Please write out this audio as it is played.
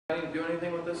I need to do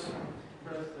anything with this?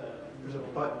 There's a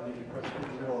button you can press.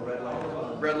 There's a little red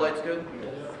light. Red light's good?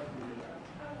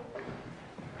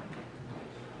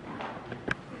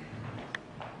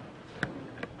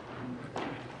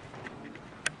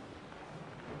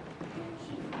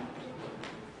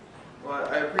 Well,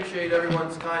 I appreciate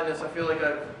everyone's kindness. I feel like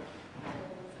I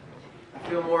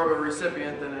feel more of a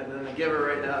recipient than a giver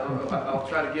right now. I'll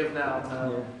try to give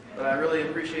now. But I really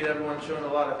appreciate everyone showing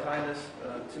a lot of kindness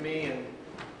to me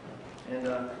and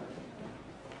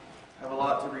have a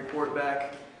lot to report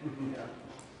back in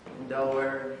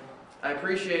Delaware. I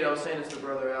was saying this to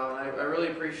Brother Al, and I really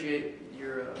appreciate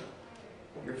your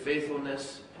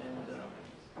faithfulness and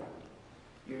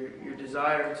your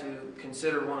desire to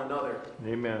consider one another.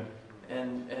 Amen.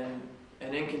 And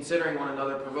in considering one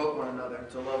another, provoke one another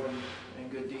to love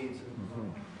and good deeds,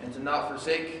 and to not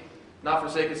forsake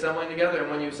assembling together.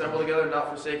 And when you assemble together, not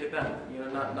forsake it then. You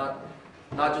know,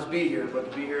 not just be here, but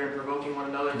to be here and provoking one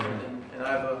another. And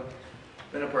I've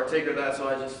been a partaker of that, so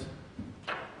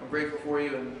I'm grateful for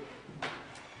you. And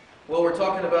well, we're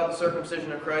talking about the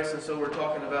circumcision of Christ, and so we're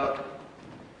talking about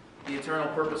the eternal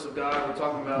purpose of God. We're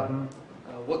talking about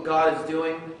what God is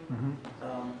doing.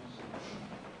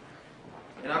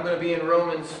 And I'm going to be in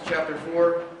Romans chapter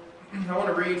 4. I want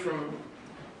to read from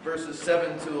verses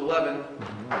 7 to 11.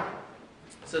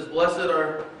 It says, "Blessed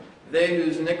are they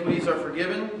whose iniquities are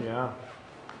forgiven,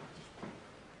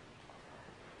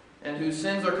 and whose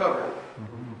sins are covered.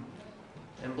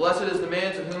 And blessed is the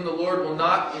man to whom the Lord will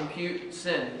not impute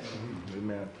sin."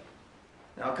 Amen.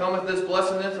 Now cometh this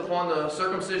blessedness upon the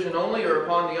circumcision only, or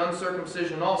upon the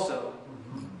uncircumcision also?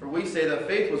 For we say that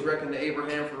faith was reckoned to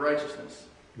Abraham for righteousness.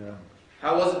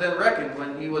 How was it then reckoned,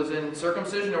 when he was in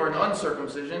circumcision or in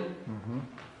uncircumcision?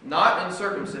 Not in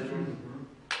circumcision,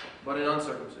 but in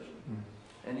uncircumcision.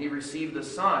 And he received the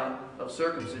sign of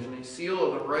circumcision, a seal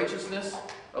of the righteousness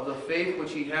of the faith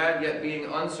which he had, yet being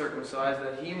uncircumcised,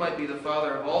 that he might be the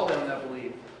father of all them that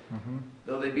believe,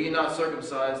 though they be not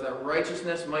circumcised, that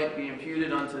righteousness might be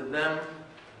imputed unto them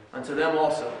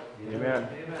also. Amen.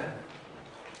 Amen.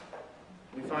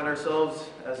 We find ourselves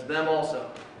as them also.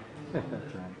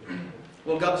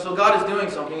 Well, God is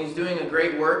doing something. He's doing a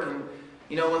great work. And,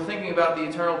 you know, when thinking about the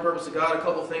eternal purpose of God, a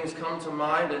couple things come to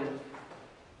mind. And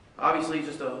obviously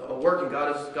just a working.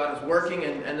 God is working.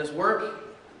 And this work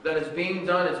that is being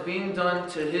done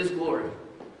to His glory.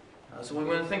 So when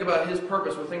we think about His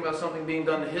purpose, we're thinking about something being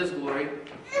done to His glory.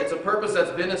 It's a purpose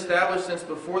that's been established since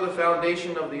before the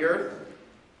foundation of the earth.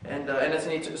 And it's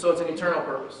an eternal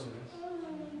purpose.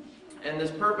 And this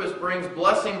purpose brings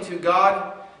blessing to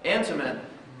God and to men.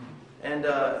 And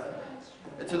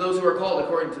to those who are called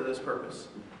according to this purpose.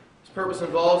 This purpose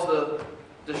involves the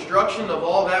destruction of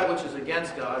all that which is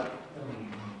against God,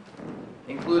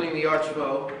 including the arch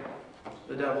foe,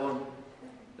 the devil.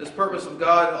 This purpose of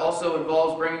God also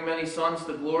involves bringing many sons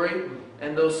to glory,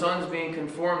 and those sons being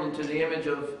conformed into the image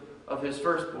of His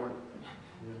firstborn,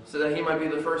 so that He might be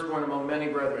the firstborn among many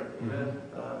brethren.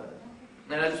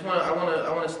 And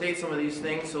I want to state some of these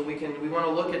things, so we want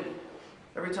to look at.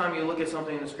 Every time you look at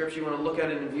something in the Scripture, you want to look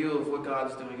at it in view of what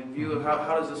God's doing, in view of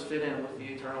how does this fit in with the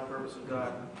eternal purpose of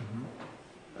God.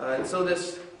 And so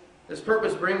this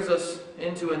purpose brings us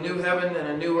into a new heaven and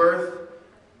a new earth,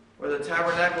 where the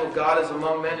tabernacle of God is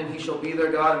among men, and He shall be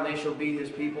their God, and they shall be His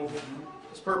people.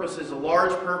 This purpose is a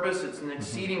large purpose. It's an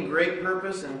exceeding great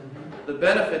purpose, and the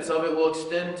benefits of it will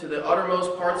extend to the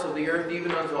uttermost parts of the earth,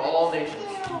 even unto all nations,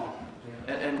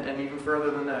 and even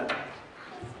further than that.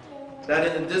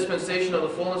 That in the dispensation of the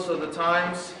fullness of the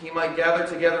times He might gather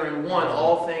together in one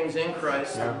all things in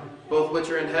Christ, both which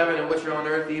are in heaven and which are on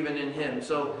earth, even in Him.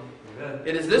 So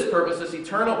it is this purpose, this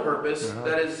eternal purpose,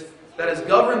 that has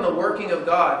governed the working of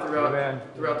God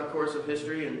throughout the course of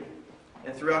history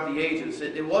and throughout the ages.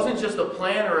 It wasn't just a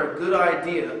plan or a good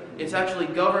idea. It's actually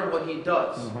governed what He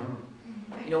does.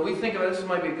 You know, we think this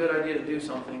might be a good idea to do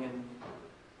something,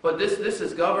 but this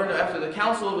is governed after the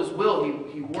counsel of His will.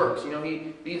 He works. You know,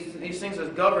 these things has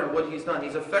governed what He's done.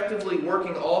 He's effectively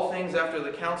working all things after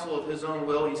the counsel of His own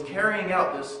will. He's carrying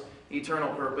out this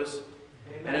eternal purpose.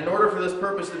 And in order for this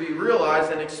purpose to be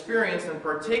realized and experienced and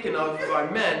partaken of by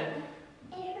men,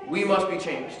 we must be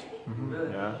changed.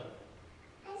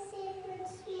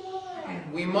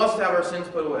 We must have our sins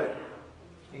put away.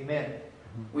 Amen.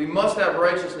 We must have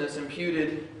righteousness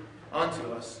imputed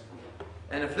unto us.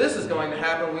 And if this is going to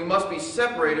happen, we must be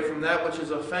separated from that which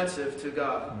is offensive to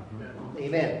God.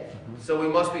 Amen. So we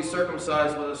must be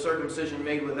circumcised with a circumcision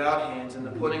made without hands, and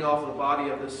the putting off the body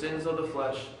of the sins of the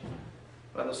flesh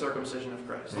by the circumcision of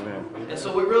Christ. Amen. And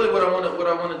so what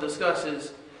I want to discuss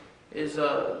is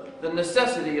the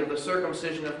necessity of the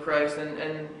circumcision of Christ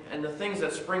and the things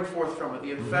that spring forth from it,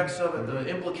 the effects of it, the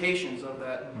implications of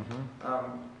that.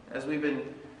 As we've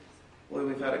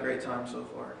had a great time so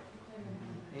far.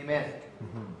 Amen.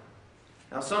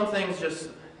 Now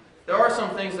there are some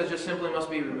things that just simply must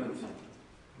be removed.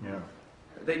 Yeah.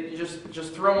 They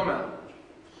just throw them out.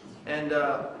 And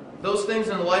those things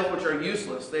in life which are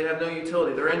useless, they have no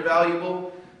utility. They're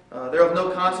invaluable. They're of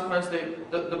no consequence.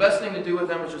 The best thing to do with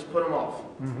them is just put them off.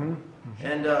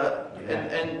 And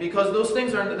because those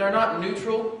things they're not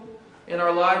neutral in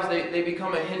our lives, they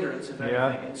become a hindrance, if anything.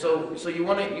 Yeah. And so you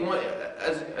want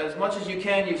as much as you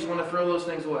can, you just want to throw those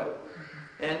things away.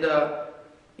 And I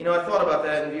thought about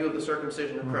that in view of the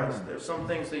circumcision of Christ. There's some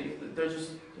things that they're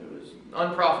just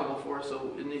unprofitable for us,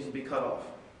 so it needs to be cut off.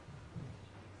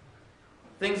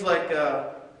 Things like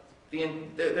their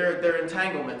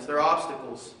entanglements, their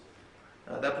obstacles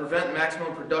that prevent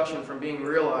maximum production from being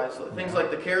realized. Things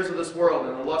like the cares of this world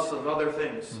and the lusts of other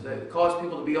things that cause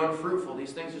people to be unfruitful.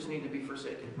 These things just need to be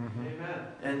forsaken. Amen.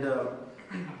 And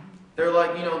they're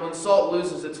like, when salt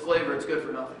loses its flavor, it's good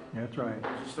for nothing. That's right. You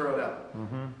just throw it out.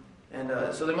 And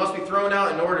so they must be thrown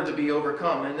out in order to be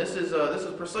overcome. And this is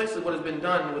precisely what has been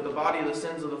done with the body of the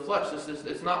sins of the flesh.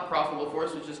 It's not profitable for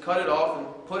us. We just cut it off and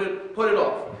put it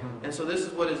off. And so this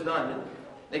is what is done. And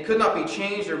they could not be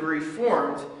changed or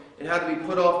reformed. It had to be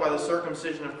put off by the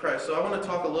circumcision of Christ. So I want to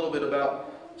talk a little bit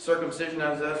about circumcision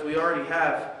as we already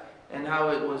have, and how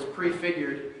it was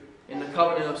prefigured in the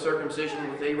covenant of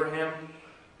circumcision with Abraham.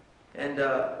 And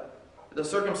the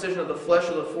circumcision of the flesh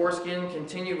of the foreskin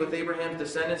continued with Abraham's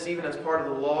descendants, even as part of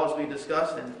the law, as we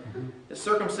discussed. And the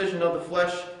circumcision of the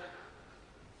flesh,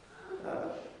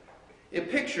 it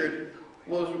pictured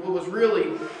what was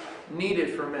really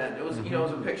needed for men. It was, it was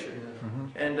a picture.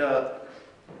 And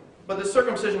but the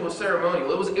circumcision was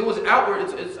ceremonial. It was outward.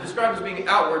 It's described as being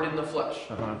outward in the flesh.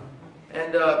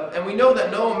 And we know that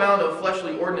no amount of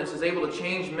fleshly ordinance is able to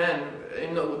change men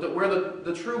where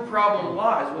the true problem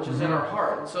lies, which is in our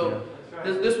heart. And so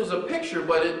this was a picture,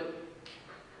 but it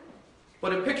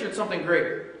pictured something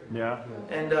greater. Yeah.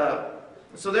 And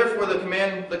so therefore the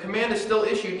command is still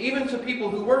issued even to people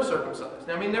who were circumcised.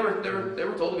 Now, I mean, they were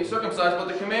told to be circumcised, but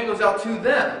the command goes out to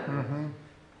them.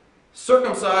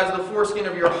 Circumcise the foreskin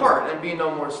of your heart and be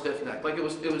no more stiff-necked. Like it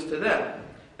was to them.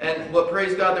 And but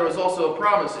praise God, there was also a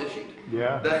promise issued.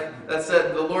 Yeah. That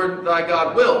said, the Lord thy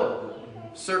God will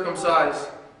circumcise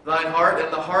thine heart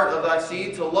and the heart of thy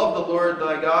seed, to love the Lord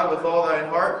thy God with all thine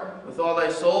heart, with all thy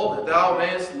soul, that thou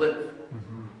mayest live.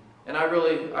 And I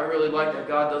really like that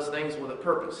God does things with a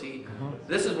purpose.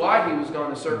 This is why He was going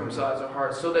to circumcise our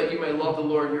hearts, so that you may love the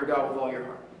Lord your God with all your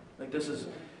heart.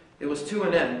 It was to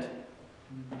an end.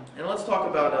 And let's talk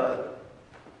about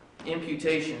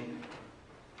imputation.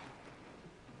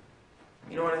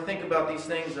 When I think about these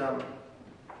things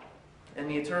and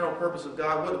the eternal purpose of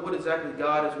God, what exactly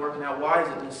God is working out, why is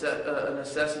it a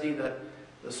necessity that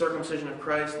the circumcision of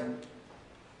Christ and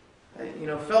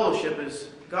fellowship is,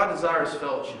 God desires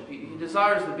fellowship. He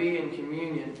desires to be in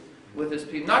communion with His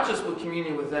people, not just with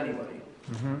communion with anybody.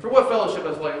 For what fellowship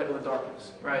is like with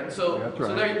darkness, right? And so,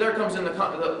 there comes in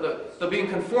the being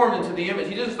conformed into the image.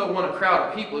 He doesn't want a crowd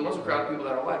of people. He wants a crowd of people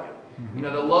that are like Him.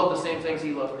 That love the same things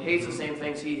He loves, and hates the same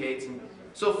things He hates. And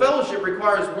so fellowship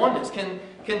requires oneness. Can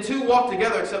two walk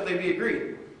together except they be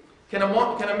agreed? Can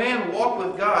a man walk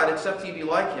with God except he be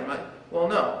like Him? Well,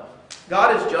 no.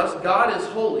 God is just. God is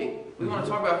holy. We want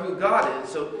to talk about who God is.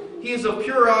 So He is of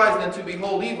pure eyes than to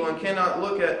behold evil, and cannot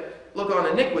look on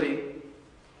iniquity.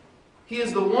 He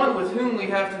is the one with whom we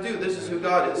have to do. This is who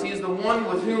God is. He is the one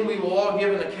with whom we will all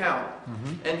give an account.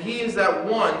 And He is that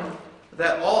one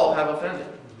that all have offended.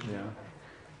 Yeah.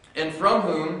 And from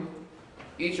whom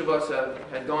each of us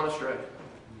had gone astray.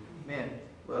 Amen.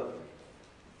 Well,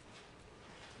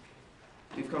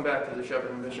 we've come back to the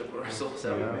shepherd and bishop of our souls.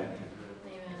 Yeah.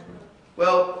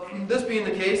 Well, this being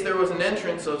the case, there was an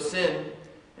entrance of sin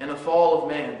and a fall of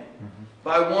man.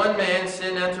 By one man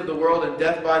sin entered the world, and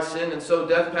death by sin, and so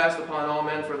death passed upon all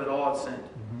men, for that all had sinned.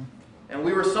 And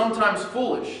we were sometimes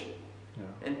foolish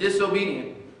and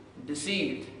disobedient and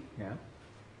deceived, and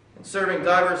serving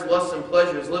divers lusts and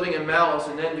pleasures, living in malice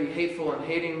and envy, hateful and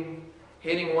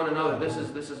hating one another.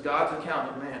 This is God's account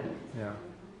of man. Yeah.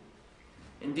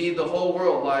 Indeed, the whole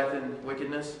world lieth in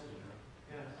wickedness.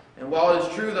 And while it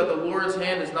is true that the Lord's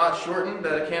hand is not shortened,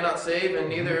 that it cannot save, and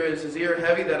neither is His ear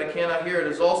heavy, that it cannot hear, it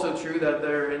is also true that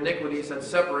their iniquities have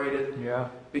separated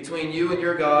between you and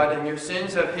your God, and your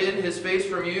sins have hid His face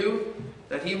from you,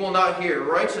 that He will not hear.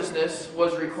 Righteousness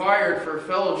was required for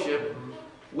fellowship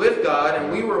with God,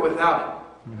 and we were without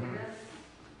it.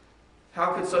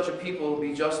 How could such a people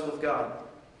be just with God?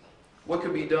 what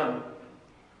could be done?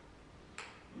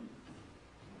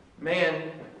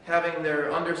 Man, having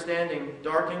their understanding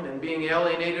darkened and being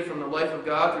alienated from the life of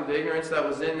God through the ignorance that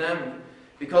was in them,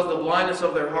 because of the blindness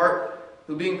of their heart,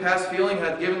 who being past feeling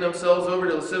had given themselves over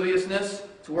to lasciviousness,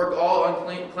 to work all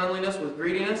uncleanliness with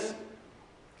greediness.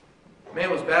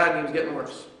 Man was bad and he was getting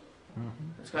worse.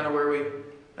 That's kind of where we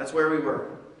were.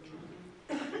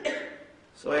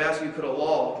 So I ask you, could a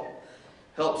law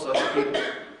help such people?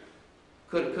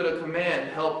 Could a command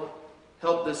help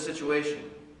this situation?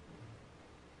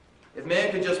 If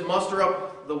man could just muster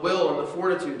up the will and the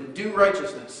fortitude to do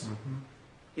righteousness,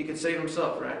 he could save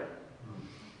himself, right?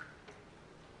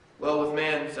 Well, with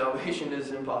man, salvation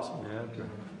is impossible.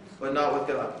 But not with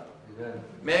God.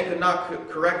 Man could not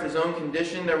correct his own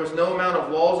condition. There was no amount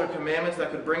of laws or commandments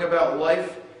that could bring about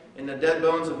life in the dead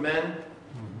bones of men.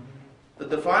 The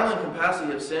defiling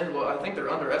capacity of sin, well, I think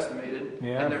they're underestimated,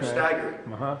 and they're staggering.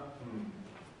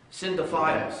 Sin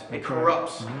defiles. It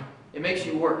corrupts. It makes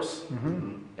you worse.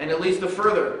 And it leads to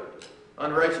further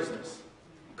unrighteousness.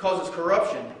 It causes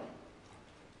corruption.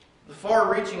 The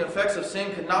far-reaching effects of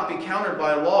sin could not be countered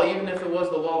by a law, even if it was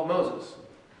the law of Moses,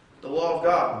 the law of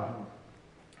God.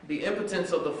 The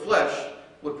impotence of the flesh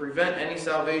would prevent any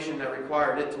salvation that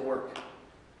required it to work.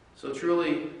 So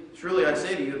truly I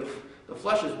say to you, the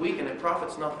flesh is weak and it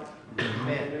profits nothing.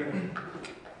 Amen.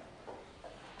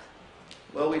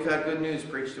 Well, we've had good news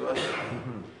preached to us.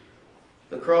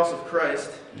 The cross of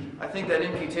Christ. I think that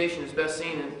imputation is best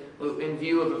seen in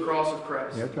view of the cross of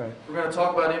Christ. If we're going to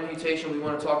talk about imputation, we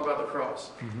want to talk about the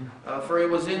cross. For it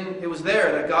was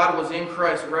there that God was in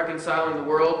Christ reconciling the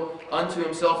world unto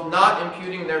himself, not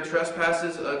imputing their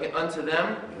trespasses unto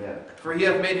them. For he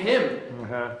hath made him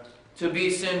to be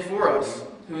sin for us,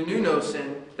 who knew no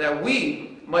sin, that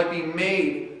we might be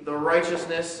made the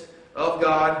righteousness of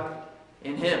God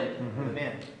in him.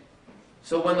 Amen.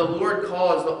 So when the Lord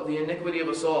caused the iniquity of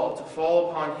us all to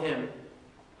fall upon him,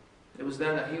 it was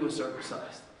then that he was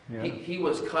circumcised. He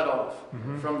was cut off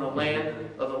from the land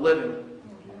of the living.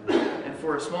 And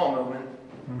for a small moment,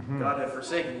 God had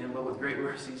forsaken him, but with great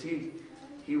mercies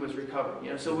he was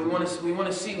recovered. So we want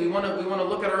to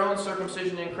look at our own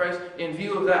circumcision in Christ in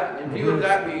view of that. In view of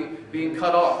that being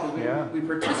cut off. We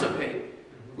participate.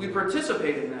 We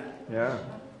participate in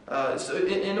that. So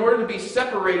in order to be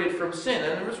separated from sin,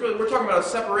 and we're talking about a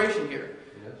separation here.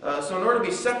 So in order to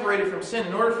be separated from sin,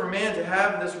 in order for man to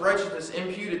have this righteousness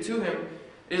imputed to him,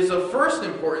 it is of first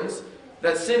importance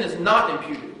that sin is not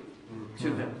imputed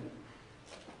to him.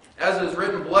 As it is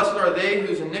written, blessed are they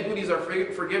whose iniquities are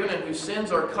forgiven and whose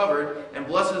sins are covered, and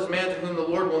blessed is man to whom the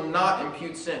Lord will not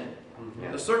impute sin.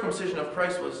 The circumcision of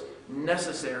Christ was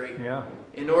necessary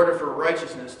in order for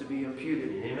righteousness to be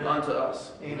imputed unto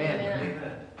us.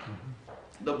 Amen.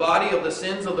 The body of the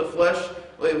sins of the flesh,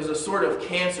 it was a sort of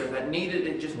cancer that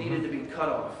just needed to be cut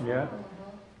off.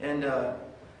 And,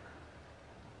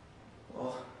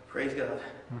 praise God.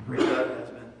 Praise God it has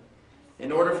been.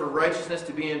 In order for righteousness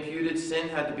to be imputed, sin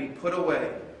had to be put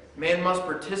away. Man must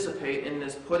participate in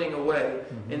this putting away,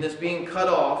 in this being cut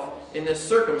off, in this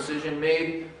circumcision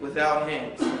made without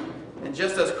hands. And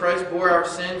just as Christ bore our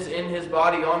sins in his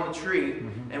body on the tree,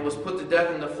 and was put to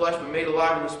death in the flesh but made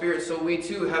alive in the spirit, so we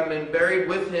too, having been buried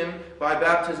with him by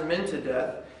baptism into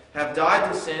death, have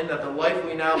died to sin, that the life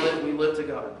we now live, we live to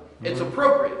God. It's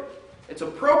appropriate. It's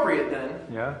appropriate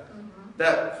then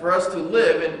that for us to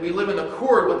live, and we live in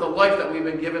accord with the life that we've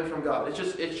been given from God. It's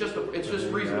just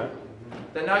reasonable.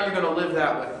 That now you're going to live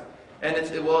that way. And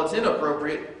it's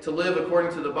inappropriate to live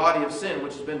according to the body of sin,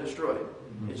 which has been destroyed.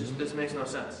 This makes no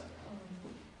sense.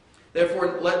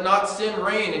 Therefore, let not sin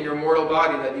reign in your mortal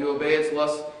body, that you obey its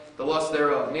lust, the lust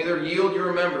thereof. Neither yield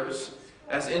your members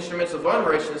as instruments of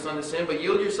unrighteousness unto sin, but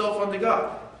yield yourself unto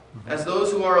God, as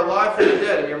those who are alive from the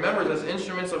dead, and your members as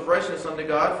instruments of righteousness unto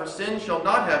God. For sin shall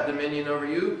not have dominion over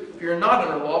you, if you're not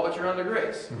under law, but you're under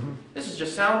grace. This is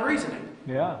just sound reasoning.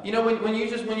 When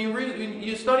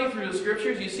you study through the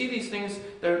scriptures, you see these things,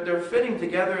 they're fitting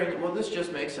together, and this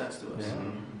just makes sense to us.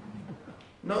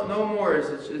 No more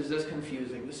is this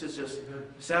confusing. This is just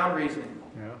sound reasoning.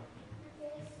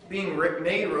 Being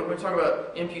made, we're talking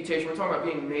about imputation, we're talking about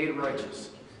being made righteous.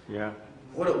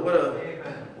 What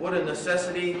a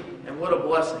necessity and what a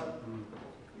blessing.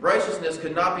 Righteousness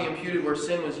could not be imputed where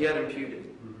sin was yet imputed.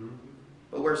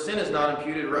 But where sin is not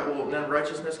imputed, then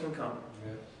righteousness can come.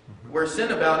 Where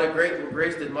sin abounded,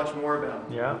 grace did much more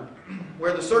abound.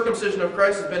 Where the circumcision of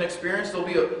Christ has been experienced, there'll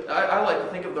be I like to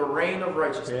think of the reign of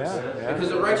righteousness. Because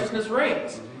the righteousness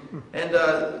reigns. And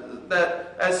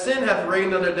that as sin hath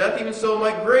reigned unto death, even so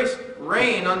might grace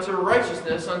reign unto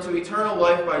righteousness, unto eternal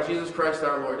life by Jesus Christ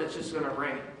our Lord. It's just going to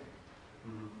reign.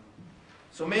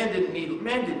 So we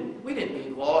didn't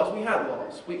need laws. We had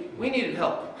laws. We needed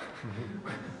help.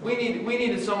 we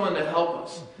needed someone to help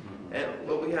us. And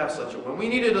we have such a one. We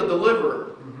needed a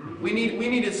deliverer. We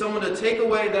needed someone to take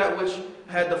away that which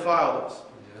had defiled us.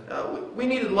 We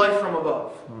needed life from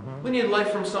above. We needed life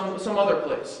from some other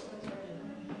place.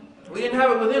 We didn't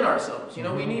have it within ourselves.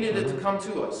 We needed it to come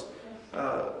to us.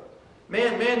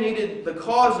 Man needed the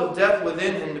cause of death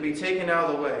within him to be taken out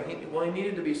of the way. He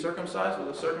needed to be circumcised with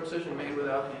a circumcision made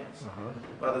without hands,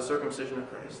 by the circumcision of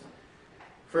Christ.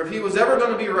 For if he was ever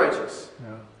going to be righteous,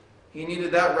 he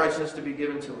needed that righteousness to be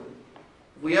given to him.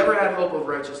 If we ever had hope of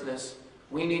righteousness,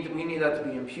 we need that to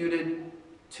be imputed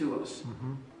to us.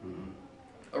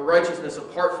 A righteousness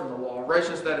apart from the law, a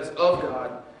righteousness that is of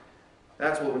God,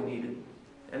 that's what we needed.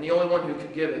 And the only one who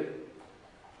could give it,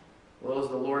 is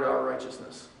the Lord our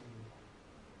righteousness.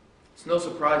 It's no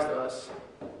surprise to us.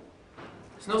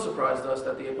 It's no surprise to us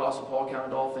that the Apostle Paul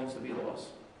counted all things to be loss.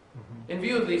 In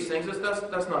view of these things,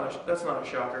 that's not a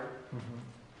shocker.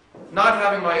 Not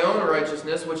having my own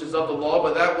righteousness, which is of the law,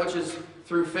 but that which is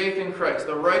through faith in Christ,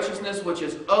 the righteousness which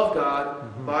is of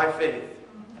God by faith.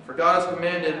 For God has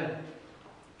commanded,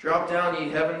 drop down,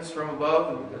 ye heavens from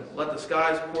above, and let the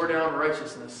skies pour down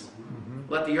righteousness.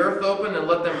 Let the earth open, and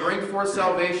let them bring forth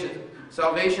salvation,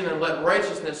 and let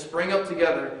righteousness spring up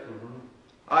together.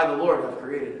 I, the Lord, have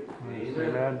created it.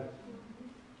 Amen.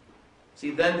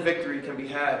 See, then victory can be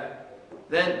had.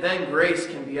 Then grace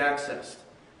can be accessed.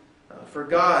 For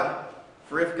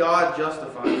if God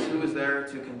justifies, who is there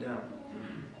to condemn?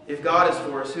 If God is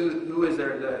for us, who is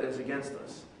there that is against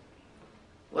us?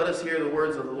 Let us hear the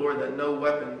words of the Lord, that no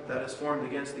weapon that is formed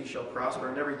against thee shall prosper,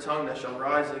 and every tongue that shall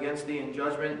rise against thee in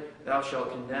judgment thou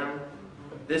shalt condemn.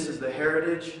 This is the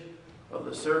heritage of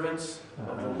the servants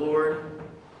of the Lord,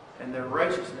 and their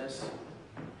righteousness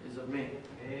is of me.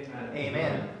 Amen.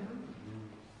 Amen.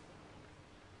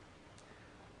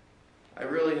 I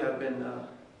really have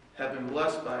been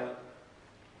blessed by,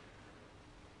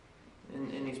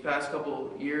 in these past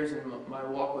couple years in my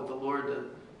walk with the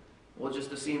Lord, just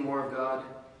to see more of God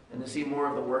and to see more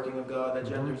of the working of God that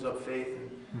genders up faith.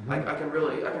 And I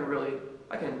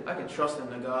can trust in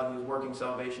the God who's working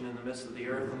salvation in the midst of the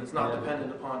earth, and it's not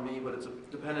dependent upon me, but it's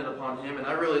dependent upon Him. And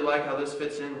I really like how this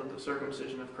fits in with the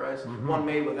circumcision of Christ, one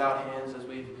made without hands,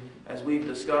 as we've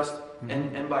discussed,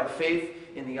 and by faith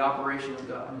in the operation of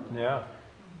God. Yeah.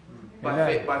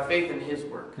 By faith in His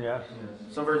work. Yes.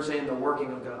 Some versions say in the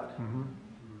working of God.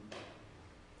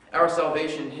 Our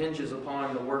salvation hinges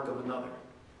upon the work of another.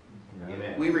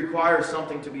 Amen. We require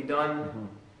something to be done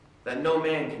that no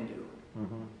man can do.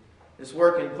 This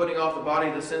work in putting off the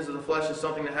body the sins of the flesh is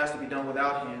something that has to be done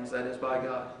without hands, that is by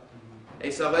God.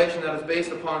 A salvation that is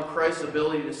based upon Christ's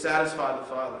ability to satisfy the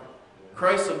Father.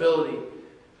 Christ's ability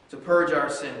to purge our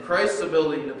sin. Christ's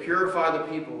ability to purify the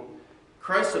people.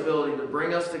 Christ's ability to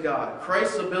bring us to God.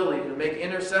 Christ's ability to make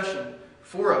intercession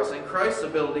for us, and Christ's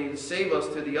ability to save us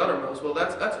to the uttermost. Well,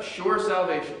 that's a sure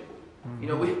salvation. You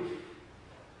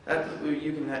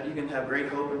can have great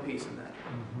hope and peace in that.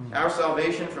 Our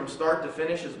salvation from start to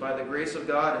finish is by the grace of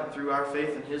God and through our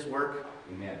faith in His work.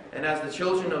 Amen. And as the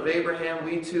children of Abraham,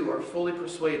 we too are fully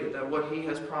persuaded that what He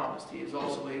has promised, He is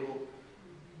also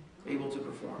able to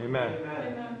perform. Amen.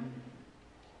 Amen.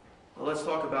 Well, let's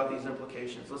talk about these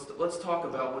implications. Let's talk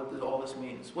about what all this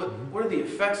means. What are the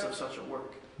effects of such a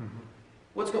work?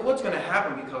 What's going to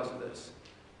happen because of this?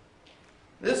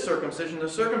 This circumcision, the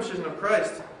circumcision of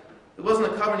Christ, it wasn't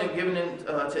a covenant given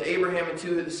to Abraham and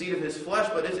to the seed of his flesh,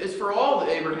 but it's for all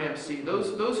the Abraham's seed,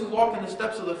 those who walk in the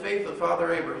steps of the faith of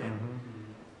Father Abraham.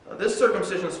 This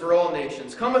circumcision is for all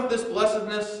nations. Cometh this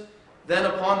blessedness then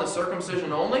upon the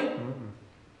circumcision only,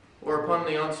 or upon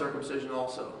the uncircumcision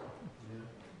also?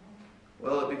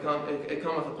 Well, it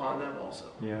cometh upon them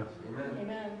also. Yeah.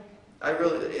 Amen.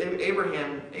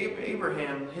 Abraham,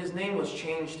 his name was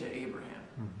changed to Abraham.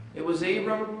 It was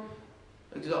Abram,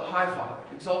 high father,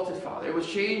 exalted father. It was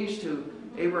changed to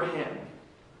Abraham,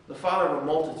 the father of a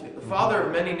multitude, the father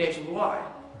of many nations. Why?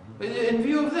 In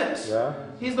view of this,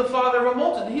 he's the father of a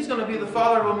multitude. He's going to be the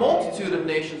father of a multitude of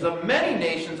nations, of many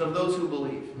nations, of those who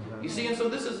believe. You see, and so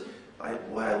this is I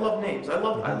love names. I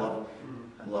love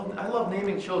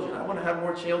naming children. I want to have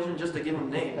more children just to give them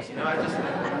names.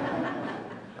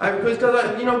 Because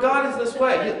God is this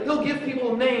way. He'll give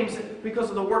people names because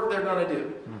of the work they're going to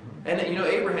do. And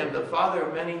Abraham, the father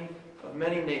of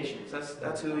many nations.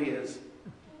 That's who he is.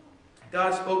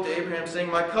 God spoke to Abraham, saying,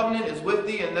 "My covenant is with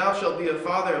thee, and thou shalt be a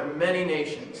father of many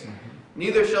nations.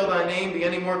 Neither shall thy name be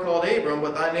any more called Abram,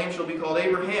 but thy name shall be called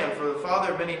Abraham, for the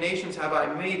father of many nations have I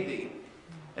made thee."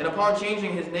 And upon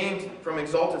changing his name from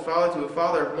exalted father to a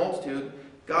father of multitude,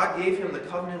 God gave him the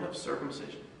covenant of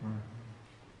circumcision.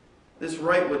 This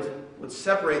rite would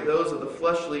separate those of the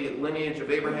fleshly lineage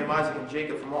of Abraham, Isaac, and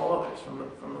Jacob from all others,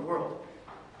 from the world.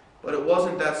 But it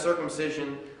wasn't that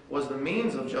circumcision was the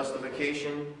means of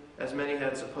justification, as many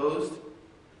had supposed.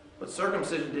 But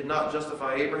circumcision did not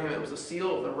justify Abraham. It was a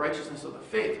seal of the righteousness of the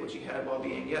faith which he had while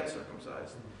being yet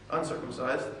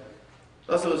uncircumcised.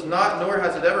 Thus it was not, nor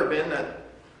has it ever been, that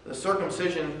the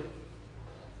circumcision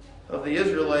of the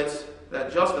Israelites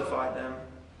that justified them,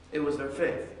 it was their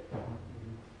faith.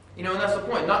 And that's the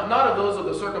point. Not of those of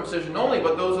the circumcision only,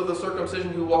 but those of the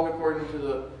circumcision who walk according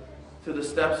to the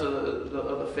steps of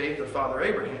the faith of Father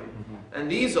Abraham. And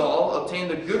these all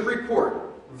obtained a good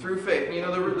report through faith.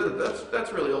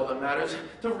 That's really all that matters.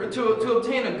 To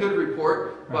obtain a good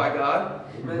report by God,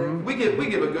 we give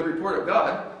a good report of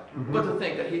God, but to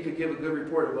think that he could give a good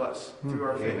report of us through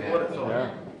our faith. What a thought.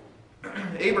 Yeah.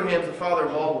 Abraham's the father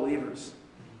of all believers.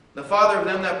 The father of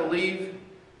them that believe,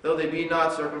 though they be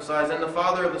not circumcised, and the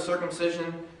father of the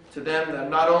circumcision to them that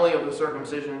not only of the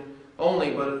circumcision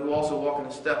only, but who also walk in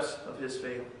the steps of his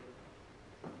faith.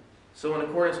 So in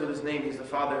accordance with his name, he's the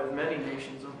father of many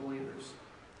nations of believers.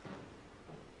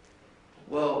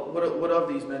 Well, what of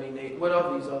these what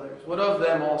of these others? What of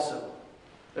them also?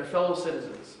 They're fellow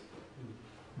citizens.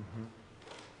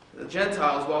 The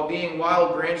Gentiles, while being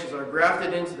wild branches, are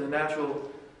grafted into the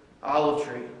natural olive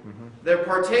tree. They're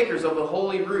partakers of the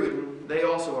holy root, and they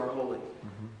also are holy.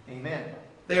 Amen.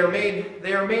 They are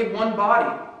made one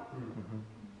body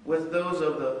with those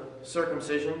of the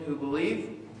circumcision who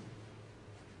believe.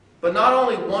 But not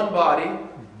only one body,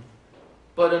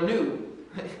 but a new.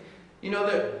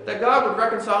 That God would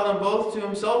reconcile them both to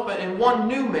himself in one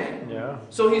new man. Yeah.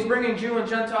 So he's bringing Jew and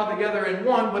Gentile together in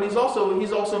one, but he's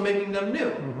also making them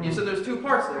new. You said there's two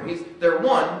parts there. They're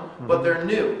one, but they're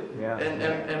new. Yeah.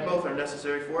 And both are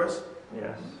necessary for us.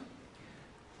 Yes.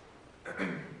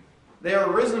 They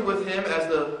are risen with him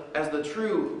as the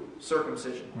true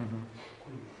circumcision.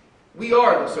 We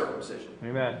are the circumcision.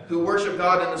 Amen. Who worship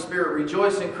God in the Spirit,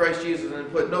 rejoice in Christ Jesus,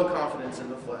 and put no confidence in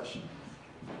the flesh.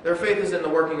 Their faith is in the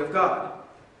working of God.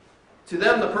 To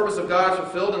them the purpose of God is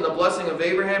fulfilled, and the blessing of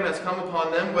Abraham has come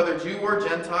upon them, whether Jew or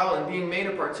Gentile, and being made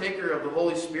a partaker of the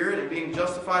Holy Spirit, and being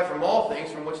justified from all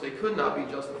things from which they could not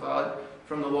be justified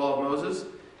from the law of Moses.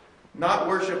 Not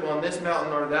worship on this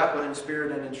mountain or that, but in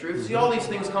spirit and in truth. See, all these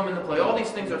things come into play. All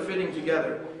these things are fitting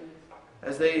together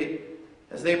as they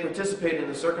participate in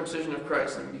the circumcision of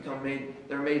Christ and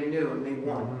they're made new and made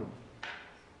one.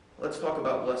 Let's talk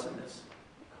about blessedness.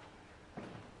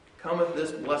 Cometh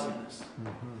this blessedness.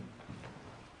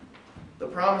 The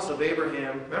promise of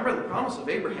Abraham. Remember the promise of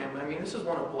Abraham. This is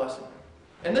one of blessing.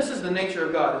 And this is the nature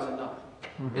of God, is it not?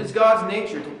 It's God's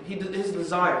nature, his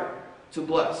desire to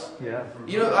bless. Yeah.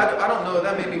 I don't know,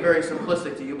 that may be very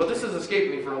simplistic to you, but this has escaped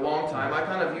me for a long time. I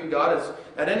kind of view God as,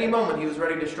 at any moment, he was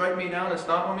ready to strike me down and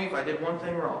stomp on me if I did one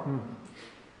thing wrong.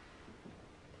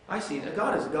 I see that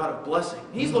God is a God of blessing.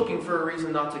 He's looking for a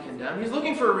reason not to condemn. He's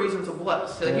looking for a reason to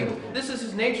bless. This is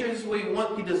his nature. This is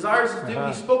what he desires to do.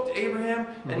 He spoke to Abraham,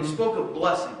 and he spoke of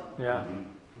blessing. Yeah.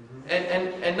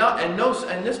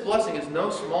 And this blessing is no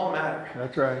small matter.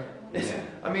 That's right.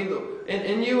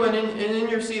 In you and in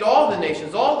your seed, all the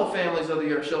nations, all the families of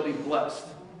the earth shall be blessed.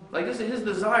 Like this is his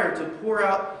desire to pour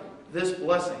out this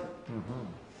blessing.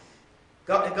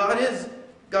 God is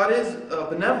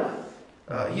benevolent.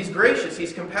 He's gracious.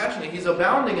 He's compassionate. He's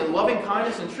abounding in loving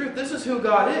kindness and truth. This is who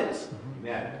God is.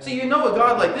 See, a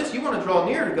God like this, you want to draw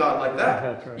near to God like that.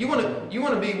 That's right. You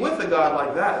want to be with a God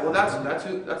like that. Well, that's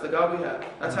the God we have.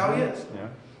 That's how he is. Yeah.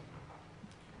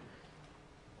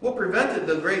 What prevented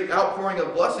the great outpouring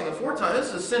of blessing aforetime? This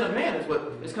is the sin of man.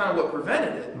 Is kind of what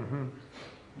prevented it.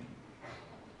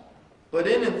 But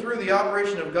in and through the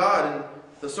operation of God and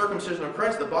the circumcision of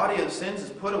Christ, the body of sins is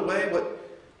put away.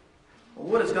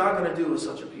 What is God going to do with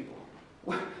such a people?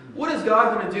 What is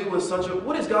God going to do with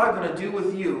what is God going to do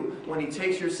with you when he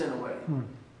takes your sin away?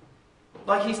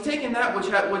 Like he's taken that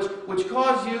which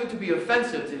caused you to be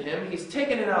offensive to him, he's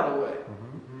taken it out of the way.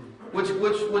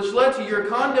 Which led to your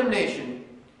condemnation.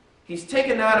 He's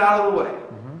taken that out of the way.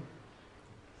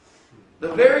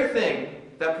 The very thing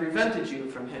that prevented you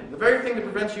from him, the very thing that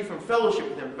prevents you from fellowship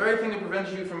with him, the very thing that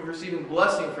prevents you from receiving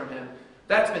blessing from him,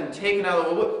 that's been taken out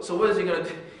of the way. So what is he going to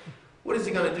do? What is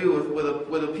he going to do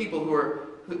with a people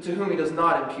to whom he does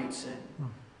not impute sin?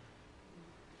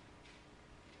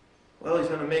 Well, he's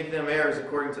going to make them heirs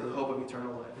according to the hope of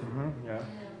eternal life.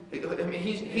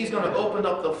 He's going to open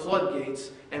up the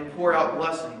floodgates and pour out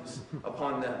blessings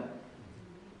upon them.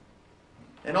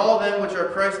 And all them which are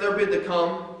Christ, they're bid to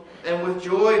come, and with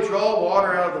joy draw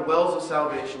water out of the wells of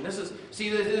salvation.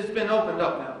 It's been opened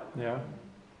up now. Yeah.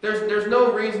 There's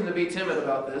no reason to be timid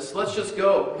about this. Let's just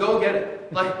go. Go get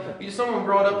it. Like someone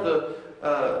brought up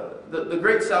the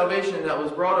great salvation that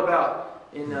was brought about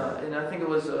in I think it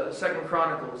was 2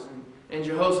 Chronicles and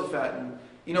Jehoshaphat. And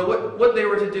you know what they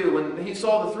were to do when he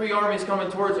saw the three armies coming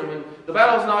towards him. And the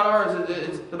battle's not ours.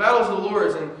 It's the battle's the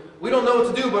Lord's. And we don't know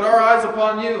what to do, but our eyes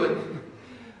upon you. And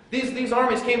these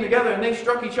armies came together and they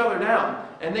struck each other down.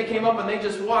 And they came up and they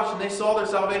just watched and they saw their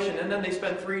salvation. And then they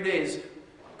spent 3 days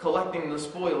collecting the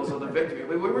spoils of the victory.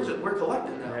 We're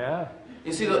collecting now. Yeah.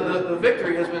 You see, the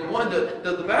victory has been won.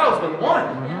 The battle's been won.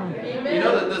 Mm-hmm. You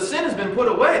know, the sin has been put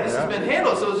away. This has been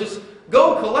handled. So it's just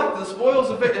go collect the spoils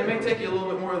of victory. It may take you a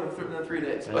little bit more than 3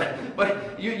 days,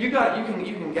 but you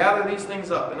can gather these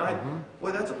things up. And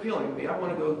boy, that's appealing to me. I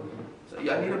want to go.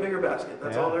 I need a bigger basket.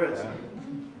 That's all there is. Yeah.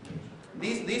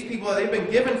 These people, they've been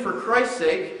given for Christ's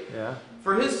sake. Yeah.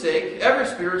 For His sake, every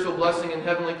spiritual blessing in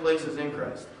heavenly places in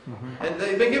Christ. Mm-hmm. And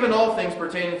they've been given all things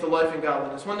pertaining to life and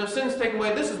godliness. When their sins taken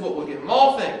away, this is what we'll give them.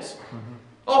 All things. Mm-hmm.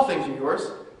 All things are yours.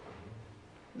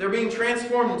 They're being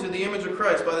transformed into the image of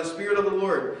Christ by the Spirit of the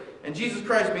Lord. And Jesus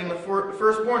Christ being the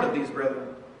firstborn of these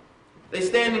brethren. They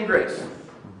stand in grace. Mm-hmm.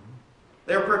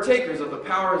 They are partakers of the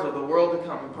powers of the world to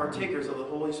come and partakers of the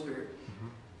Holy Spirit.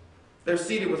 They're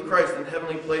seated with Christ in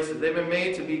heavenly places. They've been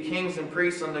made to be kings and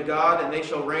priests unto God, and they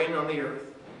shall reign on the earth.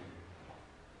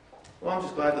 Well, I'm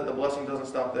just glad that the blessing doesn't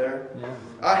stop there. Yeah.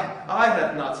 I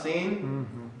have not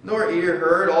seen, nor ear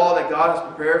heard all that God has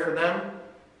prepared for them,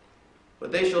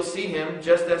 but they shall see Him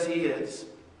just as He is.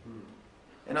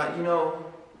 And I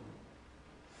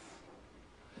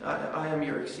am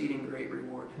your exceeding great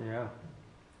reward. Yeah.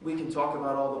 We can talk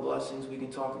about all the blessings, we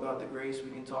can talk about the grace,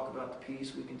 we can talk about the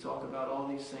peace, we can talk about all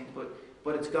these things,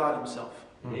 but it's God Himself.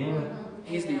 Mm-hmm.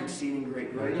 He's the exceeding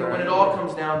great reward. Right. When it all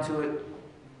comes down to it,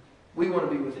 we want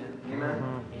to be with Him.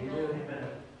 Amen? Amen.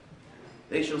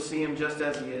 They shall see Him just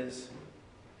as He is.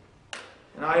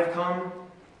 And I have come,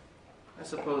 I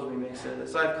suppose we may say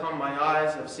this, I have come, my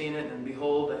eyes have seen it, and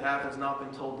behold, the half has not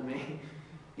been told to me.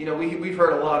 You know, we've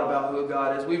heard a lot about who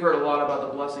God is. We've heard a lot about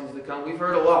the blessings to come. We've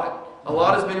heard a lot. A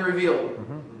lot has been revealed.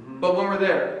 Mm-hmm. But when we're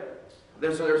there,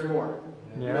 there's more.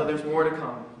 Yeah. You know, there's more to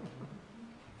come.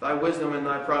 Thy wisdom and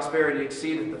thy prosperity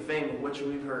exceedeth the fame of which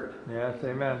we've heard. Yes,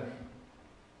 amen.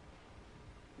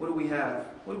 What do we have?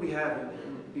 What do we have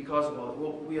because of all that?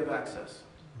 Well, we have access.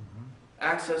 Mm-hmm.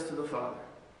 Access to the Father.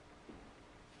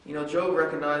 You know, Job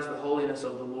recognized the holiness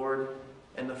of the Lord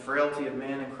and the frailty of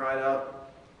man and cried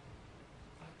out,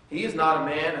 He is not a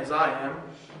man as I am,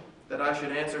 that I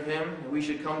should answer him, and we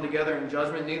should come together in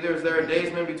judgment. Neither is there a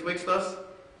daysman betwixt us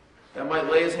that might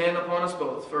lay his hand upon us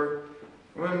both. For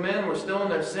when men were still in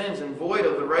their sins and void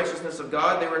of the righteousness of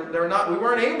God, we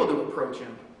weren't able to approach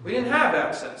Him. We didn't have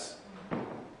access.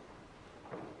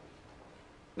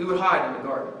 We would hide in the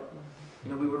garden.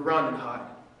 You know, we would run and hide.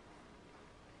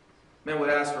 Men would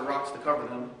ask for rocks to cover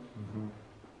them. Mm-hmm.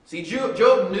 See,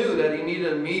 Job knew that he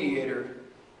needed a mediator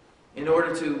in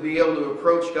order to be able to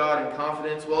approach God in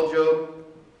confidence. Well, Job,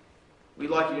 we'd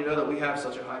like you to know that we have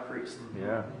such a high priest.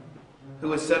 Yeah.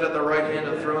 Who is set at the right hand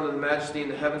of the throne of the majesty in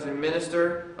the heavens and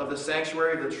minister of the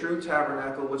sanctuary of the true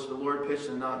tabernacle which the Lord pitched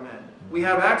and not man. We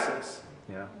have access.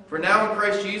 Yeah. For now in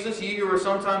Christ Jesus, ye who were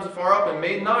sometimes afar off and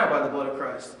made nigh by the blood of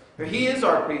Christ. For He is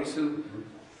our peace, who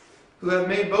have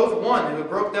made both one, and who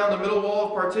broke down the middle wall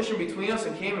of partition between us,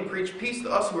 and came and preached peace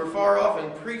to us who were far off,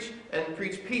 and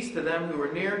preached peace to them who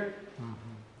were near. Mm-hmm.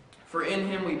 For in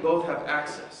Him we both have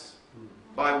access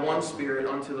by one Spirit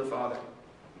unto the Father.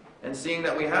 And seeing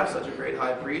that we have such a great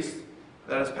high priest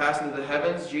that has passed into the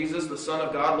heavens, Jesus, the Son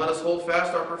of God, let us hold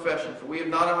fast our profession. For we have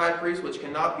not a high priest which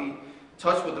cannot be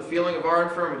touched with the feeling of our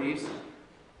infirmities,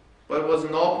 but was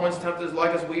in all points tempted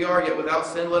like as we are, yet without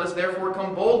sin. Let us therefore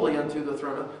come boldly unto the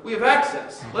throne of... We have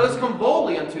access. Let us come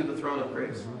boldly unto the throne of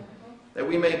grace, that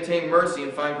we may obtain mercy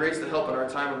and find grace to help in our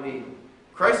time of need.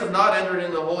 Christ has not entered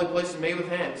into the holy places made with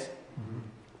hands,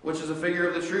 which is a figure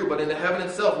of the true, but in the heaven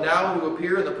itself, now who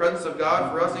appear in the presence of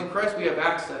God. For us in Christ we have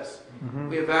access.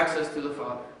 We have access to the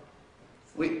Father.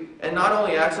 And not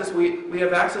only access, we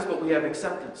have access, but we have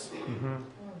acceptance.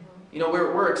 You know,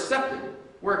 we're accepted.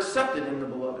 We're accepted in the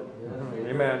Beloved.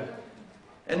 Amen.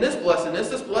 And this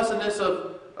blessedness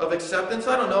of acceptance,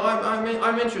 I don't know,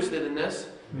 I'm interested in this.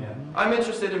 Yeah. I'm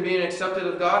interested in being accepted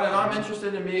of God, and I'm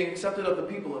interested in being accepted of the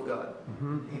people of God.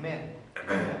 Amen.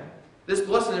 This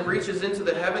blessing reaches into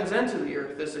the heavens and to the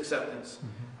earth, this acceptance.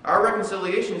 Our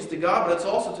reconciliation is to God, but it's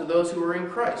also to those who are in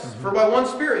Christ. For by one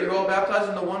Spirit you're all baptized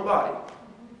into one body.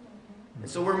 And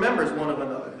so we're members one of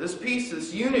another. This peace,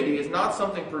 this unity is not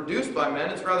something produced by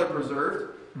men, it's rather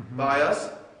preserved by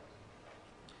us.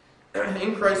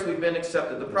 In Christ we've been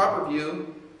accepted. The proper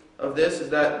view of this is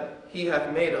that he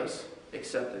hath made us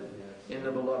accepted in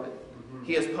the beloved.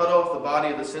 He has put off the body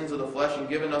of the sins of the flesh and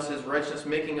given us his righteousness,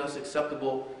 making us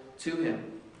acceptable to him.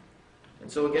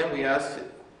 And so again we ask,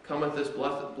 cometh this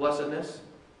blessedness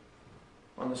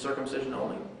on the circumcision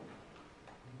only,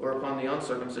 or upon the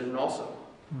uncircumcision also?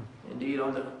 Indeed,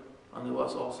 unto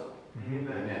us also.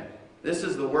 Amen. This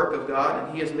is the work of God,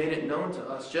 and he has made it known to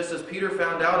us. Just as Peter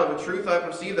found out of a truth I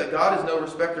perceive, that God is no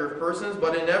respecter of persons,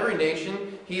 but in every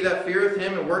nation he that feareth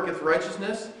him and worketh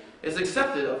righteousness is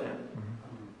accepted of him.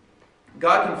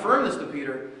 God confirmed this to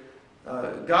Peter.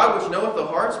 God which knoweth the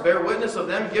hearts, bear witness of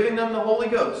them, giving them the Holy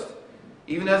Ghost,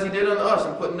 even as he did unto us,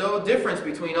 and put no difference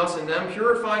between us and them,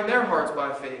 purifying their hearts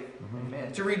by faith.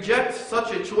 Amen. To reject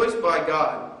such a choice by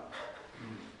God.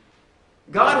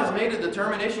 God has made a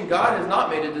determination. God has not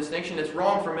made a distinction. It's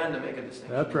wrong for men to make a distinction.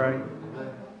 That's right.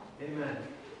 Amen.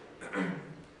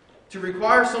 To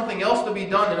require something else to be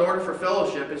done in order for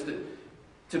fellowship is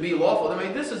to be lawful. I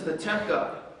mean, this is to tempt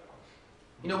God.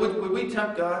 You know, would we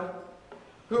tempt God?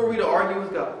 Who are we to argue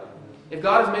with God? If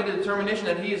God has made a determination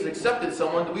that he has accepted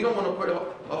someone, we don't want to put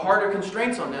a harder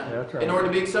constraints on them That's right. in order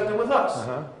to be accepted with us.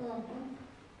 Uh-huh.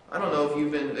 I don't know if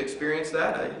you've experienced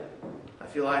that. I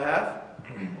feel I have.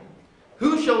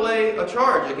 Who shall lay a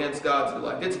charge against God's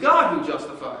elect? It's God who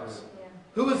justifies.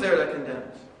 Who is there that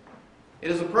condemns? It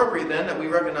is appropriate then that we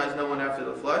recognize no one after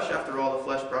the flesh. After all, the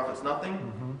flesh profits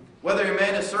nothing. Whether a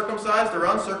man is circumcised or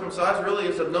uncircumcised really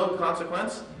is of no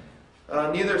consequence.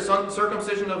 Neither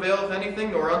circumcision availeth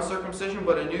anything, nor uncircumcision,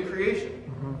 but a new creation.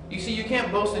 You see, you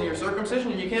can't boast in your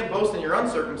circumcision, and you can't boast in your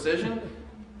uncircumcision,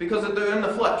 because they're in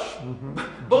the flesh.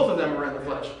 Both of them are in the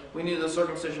flesh. We need the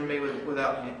circumcision made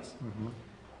without hands.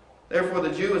 Therefore, the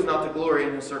Jew is not to glory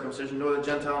in his circumcision, nor the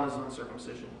Gentile in his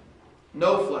uncircumcision.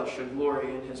 No flesh should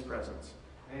glory in his presence.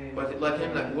 But let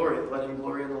him that glorieth, let him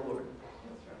glory in the Lord.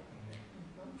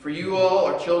 For you all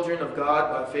are children of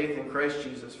God by faith in Christ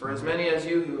Jesus. For as many as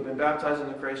you who have been baptized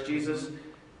into Christ Jesus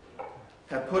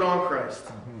have put on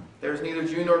Christ. There is neither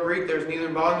Jew nor Greek, there is neither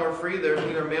bond nor free, there is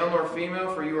neither male nor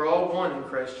female, for you are all one in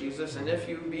Christ Jesus. And if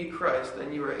you be Christ,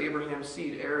 then you are Abraham's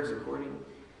seed, heirs according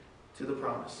to the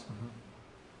promise.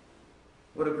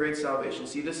 What a great salvation!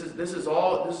 See, this is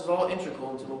all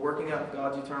integral into the working out of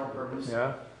God's eternal purpose.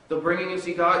 Yeah. The bringing,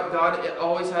 God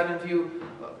always had in view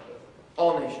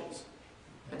all nations.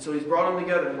 And so he's brought them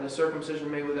together in the circumcision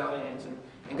made without hands.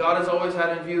 And God has always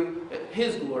had in view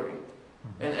his glory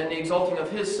and the exalting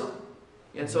of his Son.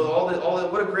 And so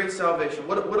what a great salvation.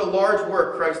 What a large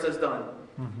work Christ has done.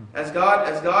 As God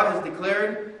has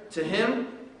declared to him,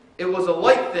 it was a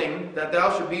light thing that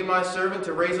thou should be my servant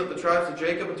to raise up the tribes of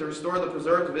Jacob and to restore the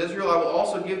preserved of Israel. I will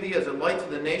also give thee as a light to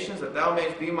the nations, that thou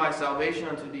mayest be my salvation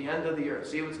unto the end of the earth.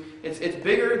 See, it's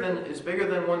bigger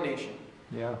than one nation.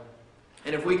 Yeah.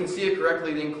 And if we can see it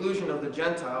correctly, the inclusion of the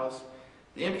Gentiles,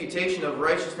 the imputation of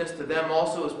righteousness to them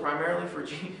also is primarily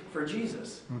for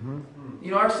Jesus. You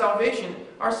know, our salvation,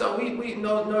 we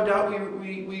no doubt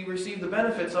we receive the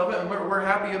benefits of it, and we're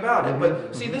happy about it.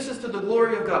 But see, this is to the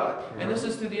glory of God, and this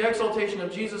is to the exaltation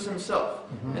of Jesus himself.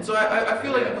 And so I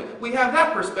feel like if we have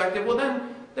that perspective, well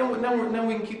then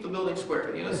we can keep the building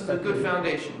square. You know, this is a good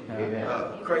foundation.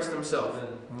 Christ himself.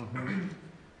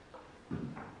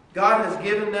 God has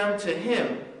given them to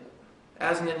him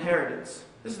as an inheritance.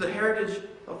 This is the heritage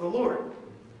of the Lord.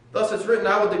 Thus it's written,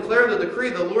 I will declare the decree.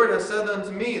 The Lord has said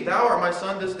unto me, Thou art my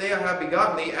son, this day I have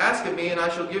begotten thee. Ask of me, and I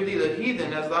shall give thee the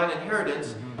heathen as thine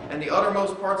inheritance, and the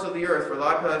uttermost parts of the earth for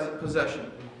thy possession.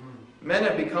 Men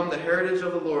have become the heritage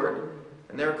of the Lord,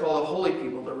 and they are called a holy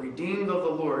people, the redeemed of the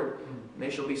Lord, and they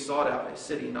shall be sought out, a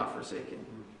city not forsaken.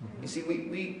 You see,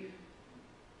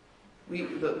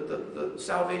 the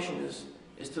salvation is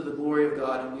to the glory of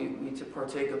God, and we to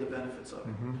partake of the benefits of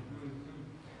it.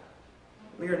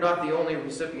 We are not the only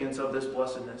recipients of this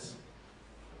blessedness.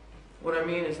 What I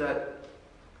mean is that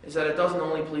it doesn't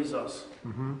only please us.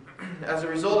 As a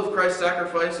result of Christ's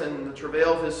sacrifice and the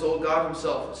travail of his soul, God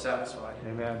himself is satisfied.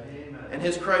 Amen. And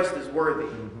his Christ is worthy.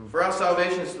 For our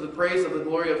salvation is to the praise of the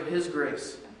glory of his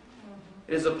grace.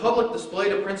 It is a public display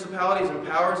to principalities and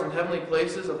powers in heavenly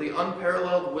places of the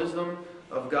unparalleled wisdom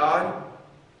of God.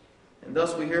 And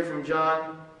thus we hear from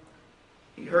John,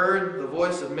 he heard the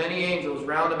voice of many angels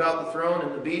round about the throne,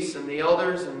 and the beasts and the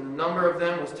elders, and the number of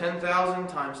them was 10,000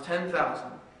 times 10,000,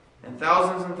 and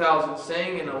thousands,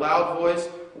 saying in a loud voice,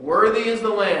 "Worthy is the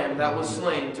Lamb that was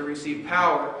slain to receive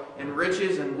power and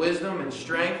riches and wisdom and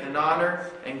strength and honor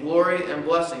and glory and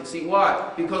blessing." See,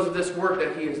 why? Because of this work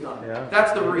that he has done. Yeah.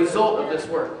 That's the result of this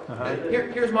work.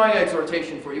 Here's my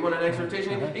exhortation for you. You want an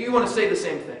exhortation? You want to say the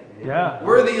same thing. Yeah.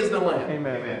 Worthy is the Lamb.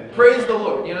 Amen. Praise the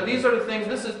Lord. You know, these are the things.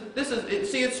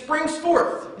 See, it springs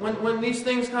forth when these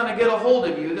things kind of get a hold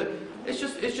of you. That it's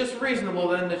just reasonable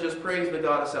then to just praise the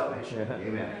God of salvation. Yeah.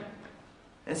 Amen.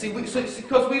 And see,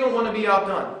 because we don't want to be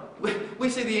outdone. We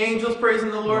see the angels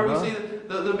praising the Lord. We see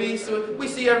the beasts. We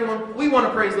see everyone. We want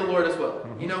to praise the Lord as well.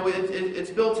 You know,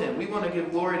 it's built in. We want to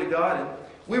give glory to God. And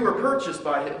we were purchased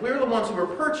by Him. We're the ones who were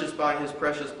purchased by His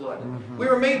precious blood. We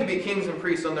were made to be kings and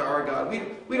priests under our God.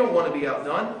 We don't want to be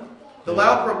outdone. The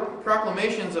loud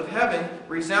proclamations of heaven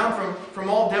resound from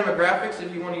all demographics,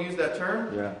 if you want to use that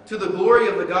term, to the glory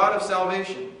of the God of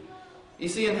salvation. You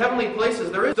see, in heavenly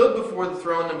places, there is stood before the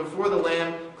throne and before the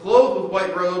Lamb, clothed with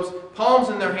white robes, palms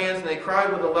in their hands, and they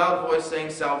cried with a loud voice,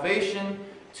 saying, "Salvation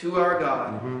to our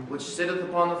God, which sitteth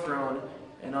upon the throne,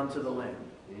 and unto the Lamb."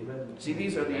 Amen. See,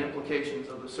 these are the implications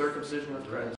of the circumcision of Christ.